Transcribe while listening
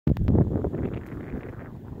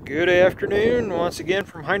Good afternoon, once again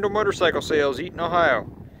from Heindel Motorcycle Sales, Eaton, Ohio.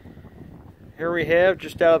 Here we have,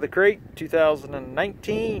 just out of the crate,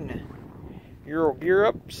 2019 Ural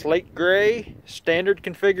GearUp Slate Gray standard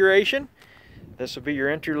configuration. This will be your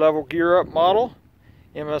entry-level GearUp model,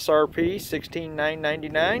 MSRP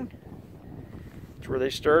 $16,999. That's where they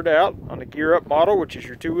start out on the GearUp model, which is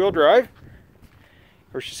your two-wheel drive.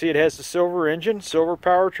 Of course, you see it has the silver engine, silver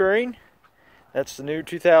powertrain. That's the new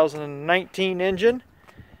 2019 engine.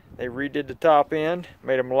 They redid the top end,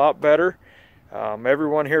 made them a lot better.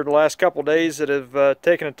 Everyone here the last couple days that have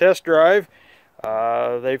taken a test drive,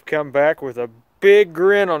 they've come back with a big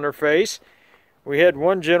grin on their face. We had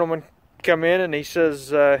one gentleman come in and he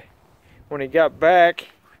says when he got back,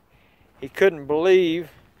 he couldn't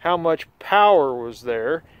believe how much power was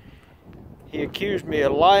there. He accused me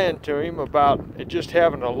of lying to him about it just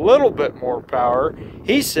having a little bit more power.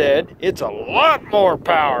 He said it's a lot more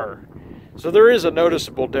power. So there is a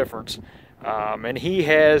noticeable difference. And he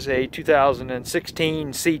has a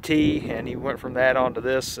 2016 CT, and he went from that onto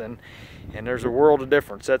this, and there's a world of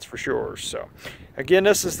difference, that's for sure. So again,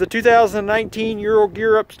 this is the 2019 Ural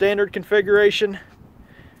GearUp standard configuration.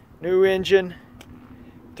 New engine.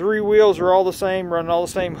 Three wheels are all the same, running all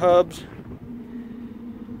the same hubs.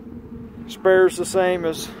 Spares the same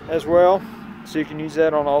as well, so you can use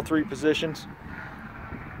that on all three positions.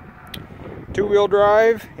 Two-wheel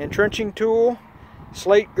drive, entrenching tool,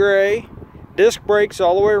 slate gray, disc brakes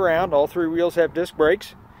all the way around. All three wheels have disc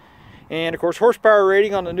brakes. And of course, horsepower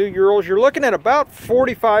rating on the new Urals, you're looking at about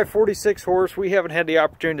 45, 46 horse. We haven't had the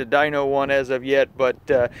opportunity to dyno one as of yet, but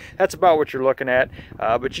that's about what you're looking at.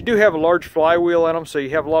 But you do have a large flywheel in them, so you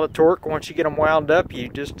have a lot of torque. Once you get them wound up, you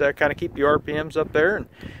just kind of keep your RPMs up there, and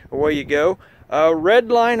away you go. Red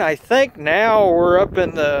line, I think now we're up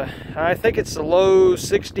in the, I think it's the low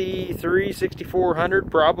 63,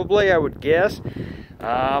 6400 probably, I would guess.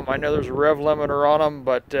 I know there's a rev limiter on them,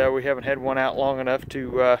 but we haven't had one out long enough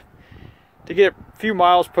to get a few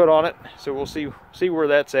miles put on it, so we'll see where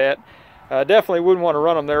that's at. Definitely wouldn't want to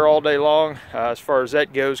run them there all day long as far as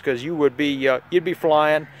that goes, because you would be you'd be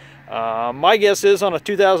flying. My guess is on a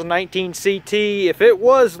 2019 CT, if it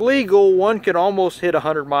was legal, one could almost hit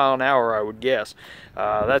 100 mile an hour, I would guess.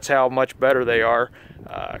 That's how much better they are.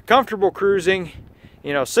 Comfortable cruising,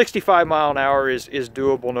 65 mile an hour is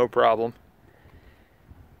doable, no problem.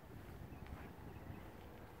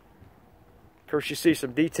 Of course, you see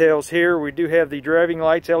some details here. We do have the driving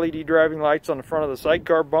lights, LED driving lights on the front of the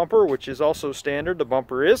Sidecar bumper, which is also standard. The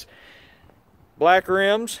bumper is. Black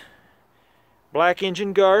rims, black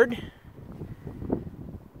engine guard.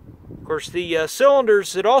 Of course, the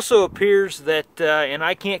cylinders, it also appears that, and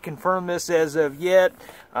I can't confirm this as of yet,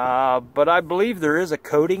 but I believe there is a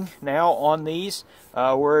coating now on these,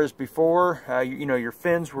 whereas before, your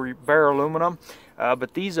fins were bare aluminum.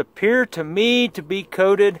 But these appear to me to be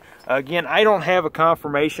coated. Again, I don't have a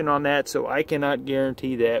confirmation on that, so I cannot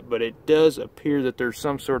guarantee that, but it does appear that there's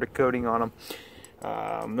some sort of coating on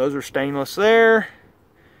them. Those are stainless there.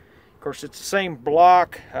 Of course, it's the same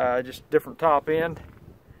block, just different top end.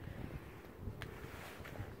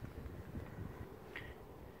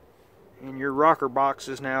 And your rocker box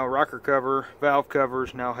is now, rocker cover, valve cover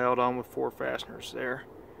is now held on with 4 fasteners there.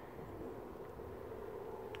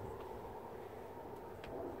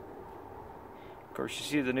 Of course, you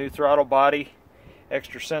see the new throttle body,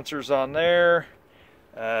 extra sensors on there,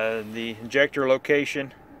 the injector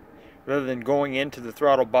location. Rather than going into the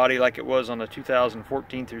throttle body like it was on the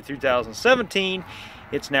 2014 through 2017,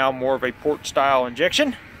 it's now more of a port style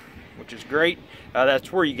injection, which is great.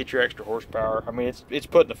 That's where you get your extra horsepower. I mean, it's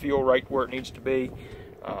putting the fuel right where it needs to be,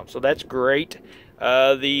 so that's great.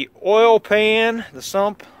 The oil pan, the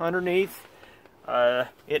sump underneath,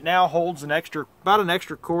 it now holds about an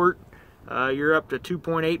extra quart. You're up to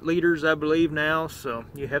 2.8 liters, I believe, now, so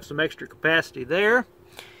you have some extra capacity there.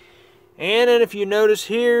 And then if you notice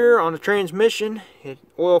here on the transmission,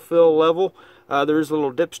 oil fill level, there is a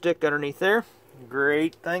little dipstick underneath there.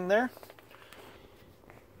 Great thing there.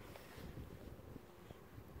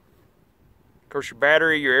 Of course, your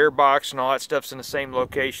battery, your air box, and all that stuff's in the same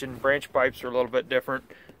location. Branch pipes are a little bit different,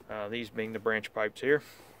 these being the branch pipes here.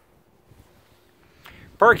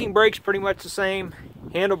 Parking brake's pretty much the same.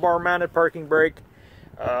 Handlebar mounted parking brake.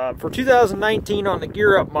 For 2019 on the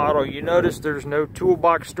GearUp model, you notice there's no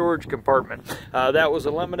toolbox storage compartment. That was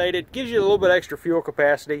eliminated. Gives you a little bit extra fuel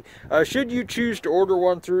capacity. Should you choose to order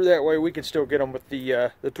one through, that way we can still get them with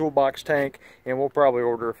the toolbox tank, and we'll probably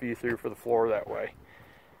order a few through for the floor that way.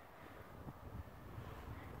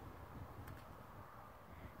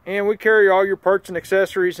 and we carry all your parts and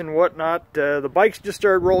accessories and whatnot. The bikes just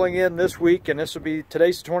started rolling in this week, and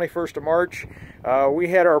today's the 21st of March. We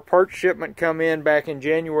had our parts shipment come in back in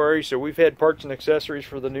January, so we've had parts and accessories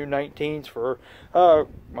for the new 19s for, I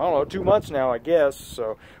don't know, 2 months now, I guess.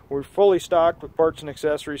 So we're fully stocked with parts and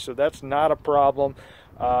accessories, so that's not a problem.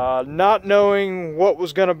 Not knowing what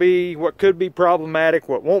was going to be, what could be problematic,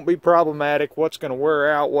 what won't be problematic, what's going to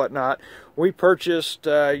wear out, whatnot. We purchased,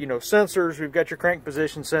 you know, sensors. We've got your crank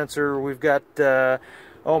position sensor. We've got, oh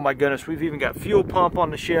my goodness, we've even got fuel pump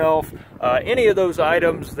on the shelf. Any of those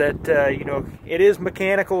items that, you know, it is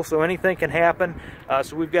mechanical, so anything can happen.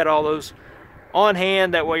 So we've got all those on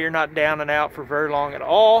hand. That way you're not down and out for very long at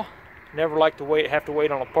all. Never like to have to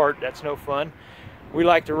wait on a part. That's no fun. We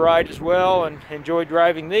like to ride as well and enjoy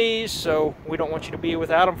driving these, so we don't want you to be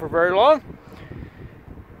without them for very long.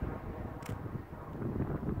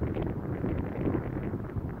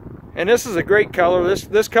 And this is a great color.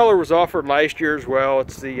 This color was offered last year as well.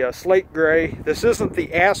 It's the slate gray. This isn't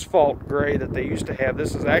the asphalt gray that they used to have.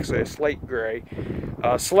 This is actually a slate gray.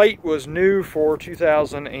 Slate was new for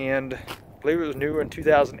 2000 and I believe it was new in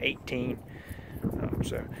 2018.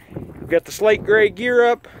 So we've got the slate gray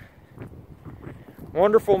GearUp.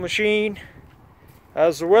 Wonderful machine.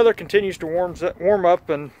 As the weather continues to warm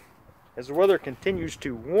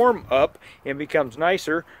up and becomes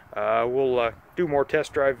nicer, we'll do more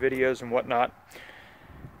test drive videos and whatnot.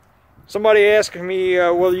 Somebody asked me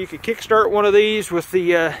whether you could kickstart one of these with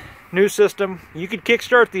the new system. You could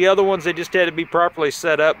kickstart the other ones, they just had to be properly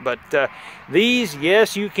set up, but these,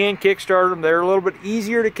 yes, you can kickstart them. They're a little bit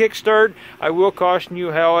easier to kickstart. I will caution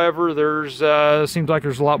you, however, there's seems like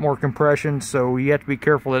there's a lot more compression, so you have to be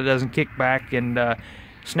careful that it doesn't kick back and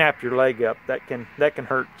snap your leg up. That can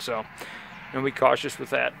hurt, so and be cautious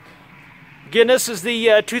with that. Again, this is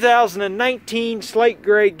the 2019 slate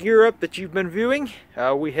gray GearUp that you've been viewing.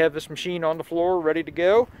 We have this machine on the floor ready to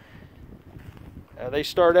go. They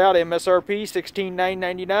start out MSRP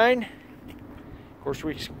 $16,999. Of course,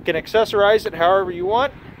 we can accessorize it however you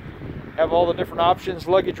want. Have all the different options,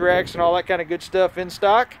 luggage racks and all that kind of good stuff in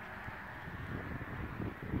stock.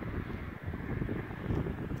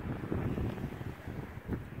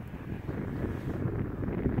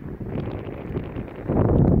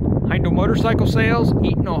 Heindel Motorcycle Sales,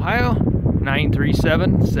 Eaton, Ohio,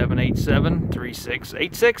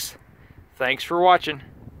 937-787-3686. Thanks for watching.